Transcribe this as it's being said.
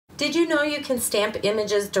Did you know you can stamp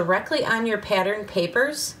images directly on your pattern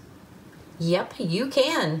papers? Yep, you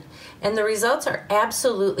can. And the results are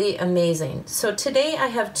absolutely amazing. So today I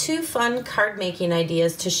have two fun card making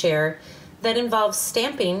ideas to share that involve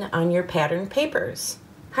stamping on your pattern papers.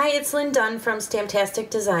 Hi, it's Lynn Dunn from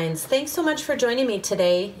Stamptastic Designs. Thanks so much for joining me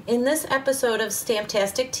today. In this episode of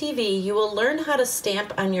Stamptastic TV, you will learn how to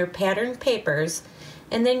stamp on your pattern papers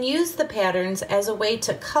and then use the patterns as a way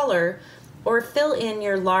to color or fill in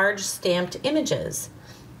your large stamped images.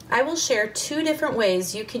 I will share two different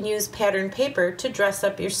ways you can use pattern paper to dress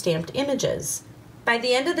up your stamped images. By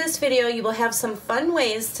the end of this video, you will have some fun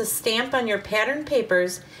ways to stamp on your pattern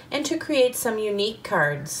papers and to create some unique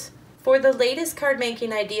cards. For the latest card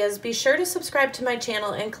making ideas, be sure to subscribe to my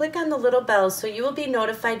channel and click on the little bell so you will be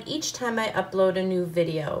notified each time I upload a new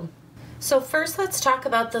video. So first, let's talk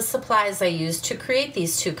about the supplies I used to create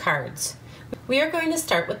these two cards. We are going to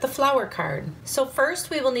start with the flower card. So first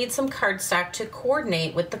we will need some cardstock to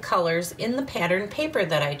coordinate with the colors in the pattern paper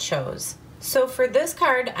that I chose. So for this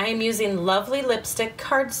card, I am using Lovely Lipstick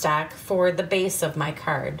cardstock for the base of my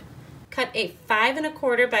card. Cut a 5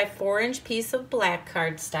 1/4 by 4 inch piece of black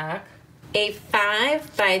cardstock, a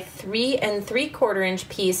 5 by 3 3/4 inch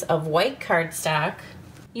piece of white cardstock.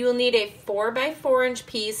 You will need a 4 by 4 inch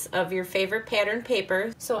piece of your favorite pattern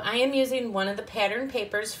paper. So I am using one of the pattern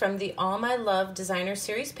papers from the All My Love Designer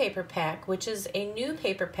Series paper pack, which is a new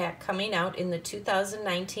paper pack coming out in the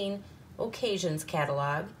 2019 Occasions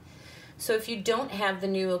catalog. So if you don't have the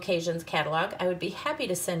new Occasions catalog, I would be happy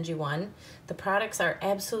to send you one. The products are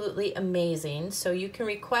absolutely amazing, so you can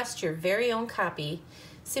request your very own copy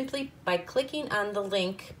simply by clicking on the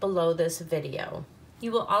link below this video.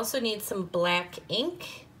 You will also need some black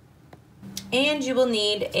ink, and you will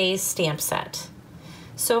need a stamp set.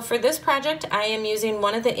 So for this project, I am using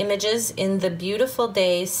one of the images in the Beautiful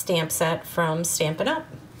Day stamp set from Stampin Up.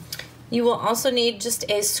 You will also need just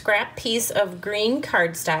a scrap piece of green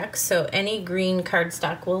cardstock, so any green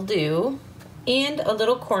cardstock will do, and a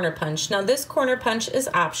little corner punch. Now this corner punch is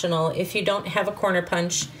optional. If you don't have a corner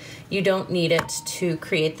punch, you don't need it to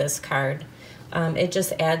create this card. It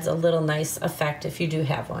just adds a little nice effect if you do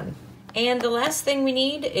have one. And the last thing we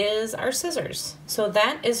need is our scissors. So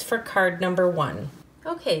that is for card number 1.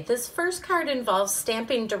 Okay, this first card involves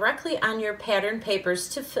stamping directly on your pattern papers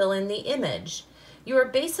to fill in the image. You are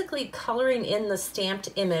basically coloring in the stamped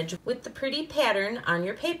image with the pretty pattern on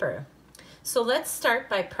your paper. So let's start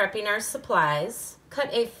by prepping our supplies. Cut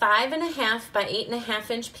a 5 1/2 by 8 1/2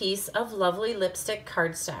 inch piece of Lovely Lipstick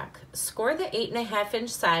cardstock. Score the 8 1/2 inch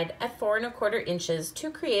side at 4 1/4 inches to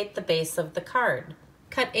create the base of the card.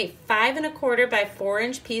 Cut a 5 1/4 by 4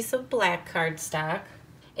 inch piece of black cardstock.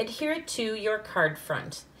 Adhere it to your card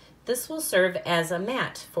front. This will serve as a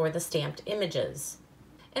mat for the stamped images.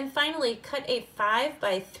 And finally, cut a 5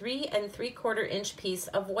 by 3 3/4 inch piece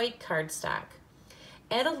of white cardstock.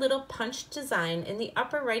 Add a little punch design in the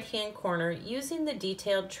upper right-hand corner using the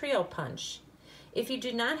detailed trio punch. If you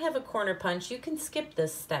do not have a corner punch, you can skip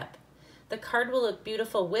this step. The card will look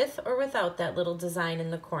beautiful with or without that little design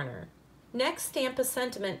in the corner. Next, stamp a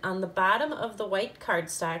sentiment on the bottom of the white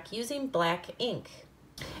cardstock using black ink.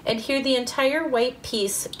 Adhere the entire white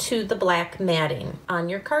piece to the black matting on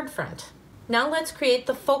your card front. Now let's create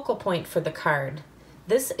the focal point for the card.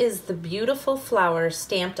 This is the beautiful flower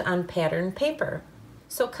stamped on pattern paper.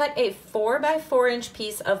 So cut a 4 by 4 inch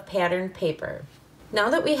piece of pattern paper. Now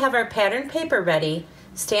that we have our pattern paper ready,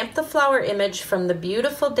 stamp the flower image from the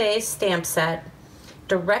Beautiful Day stamp set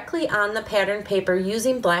directly on the pattern paper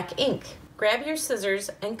using black ink. Grab your scissors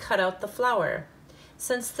and cut out the flower.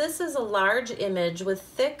 Since this is a large image with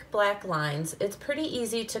thick black lines, it's pretty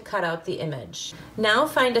easy to cut out the image. Now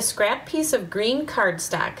find a scrap piece of green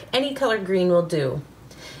cardstock, any color green will do.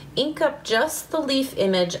 Ink up just the leaf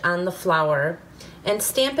image on the flower and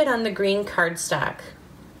stamp it on the green cardstock.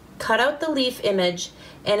 Cut out the leaf image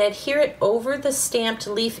and adhere it over the stamped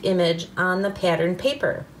leaf image on the pattern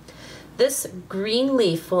paper. This green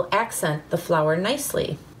leaf will accent the flower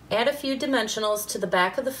nicely. Add a few dimensionals to the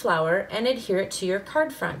back of the flower and adhere it to your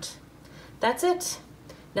card front. That's it.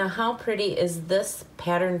 Now how pretty is this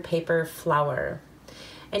pattern paper flower?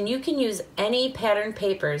 And you can use any pattern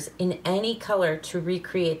papers in any color to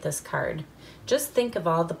recreate this card. Just think of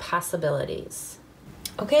all the possibilities.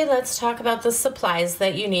 Okay, let's talk about the supplies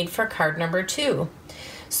that you need for card number 2.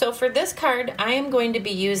 So for this card, I am going to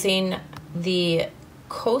be using the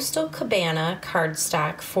Coastal Cabana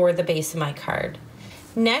cardstock for the base of my card.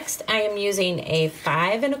 Next, I am using a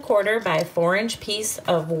 5 1/4 by 4 inch piece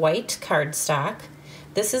of white cardstock.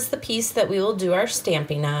 This is the piece that we will do our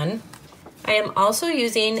stamping on. I am also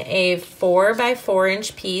using a 4 by 4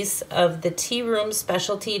 inch piece of the Tea Room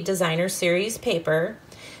Specialty Designer Series paper.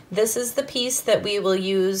 This is the piece that we will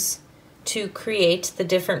use to create the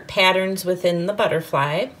different patterns within the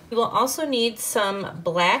butterfly. We will also need some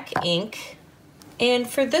black ink. And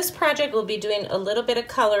for this project, we'll be doing a little bit of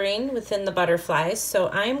coloring within the butterflies. So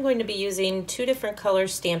I'm going to be using 2 different color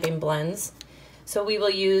stamping blends. So we will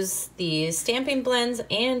use the stamping blends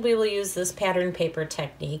and we will use this pattern paper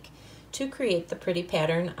technique to create the pretty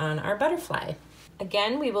pattern on our butterfly.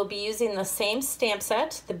 Again, we will be using the same stamp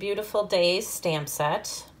set, the Beautiful Days stamp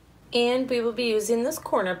set. And we will be using this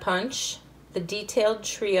corner punch, the Detailed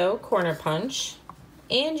Trio corner punch.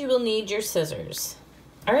 And you will need your scissors.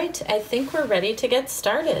 All right, I think we're ready to get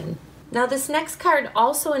started. Now this next card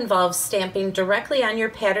also involves stamping directly on your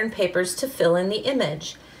pattern papers to fill in the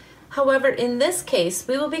image. However, in this case,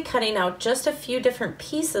 we will be cutting out just a few different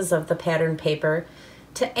pieces of the pattern paper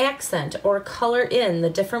to accent or color in the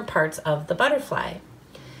different parts of the butterfly.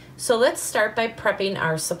 So let's start by prepping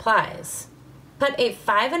our supplies. Cut a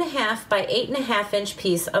 5.5 by 8.5 inch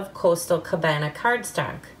piece of Coastal Cabana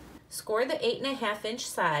cardstock. Score the 8.5 inch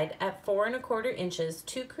side at 4 1/4 inches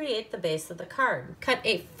to create the base of the card. Cut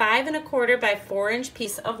a 5 1/4 by 4 inch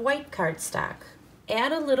piece of white cardstock.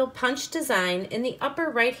 Add a little punch design in the upper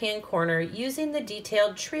right hand corner using the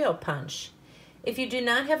Detailed Trio punch. If you do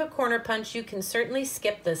not have a corner punch, you can certainly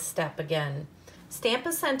skip this step again. Stamp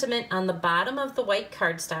a sentiment on the bottom of the white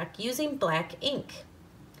cardstock using black ink.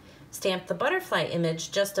 Stamp the butterfly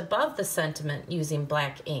image just above the sentiment using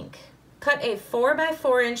black ink. Cut a 4 by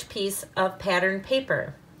 4 inch piece of pattern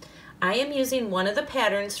paper. I am using one of the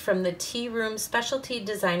patterns from the Tea Room Specialty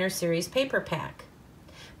Designer Series paper pack,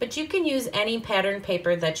 but you can use any pattern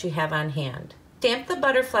paper that you have on hand. Stamp the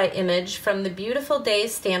butterfly image from the Beautiful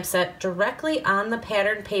Days stamp set directly on the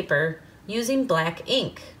pattern paper using black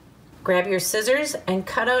ink. Grab your scissors and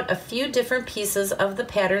cut out a few different pieces of the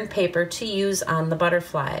pattern paper to use on the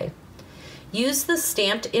butterfly. Use the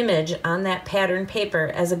stamped image on that pattern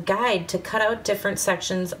paper as a guide to cut out different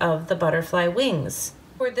sections of the butterfly wings.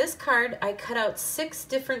 For this card, I cut out 6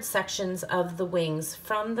 different sections of the wings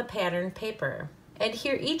from the pattern paper.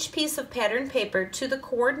 Adhere each piece of pattern paper to the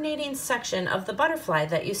coordinating section of the butterfly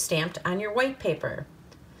that you stamped on your white paper.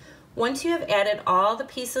 Once you have added all the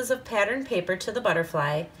pieces of pattern paper to the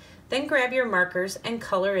butterfly, then grab your markers and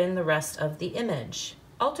color in the rest of the image.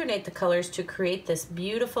 Alternate the colors to create this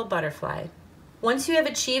beautiful butterfly. Once you have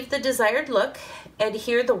achieved the desired look,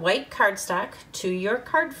 adhere the white cardstock to your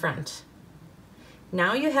card front.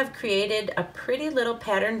 Now you have created a pretty little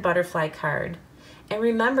pattern butterfly card. And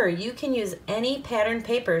remember, you can use any pattern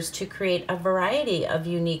papers to create a variety of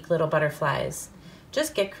unique little butterflies.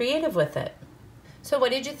 Just get creative with it. So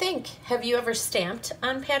what did you think? Have you ever stamped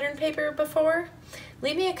on pattern paper before?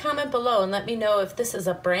 Leave me a comment below and let me know if this is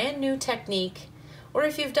a brand new technique or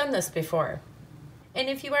if you've done this before. And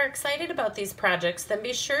if you are excited about these projects, then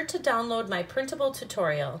be sure to download my printable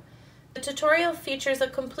tutorial. The tutorial features a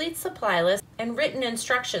complete supply list and written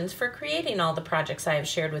instructions for creating all the projects I have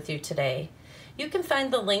shared with you today. You can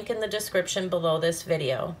find the link in the description below this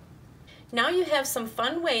video. Now you have some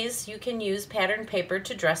fun ways you can use pattern paper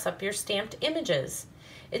to dress up your stamped images.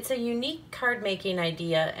 It's a unique card making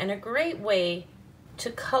idea and a great way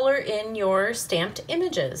to color in your stamped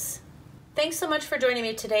images. Thanks so much for joining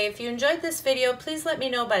me today. If you enjoyed this video, please let me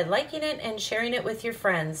know by liking it and sharing it with your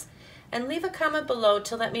friends. And leave a comment below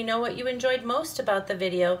to let me know what you enjoyed most about the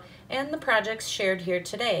video and the projects shared here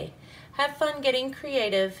today. Have fun getting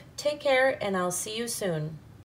creative. Take care, and I'll see you soon.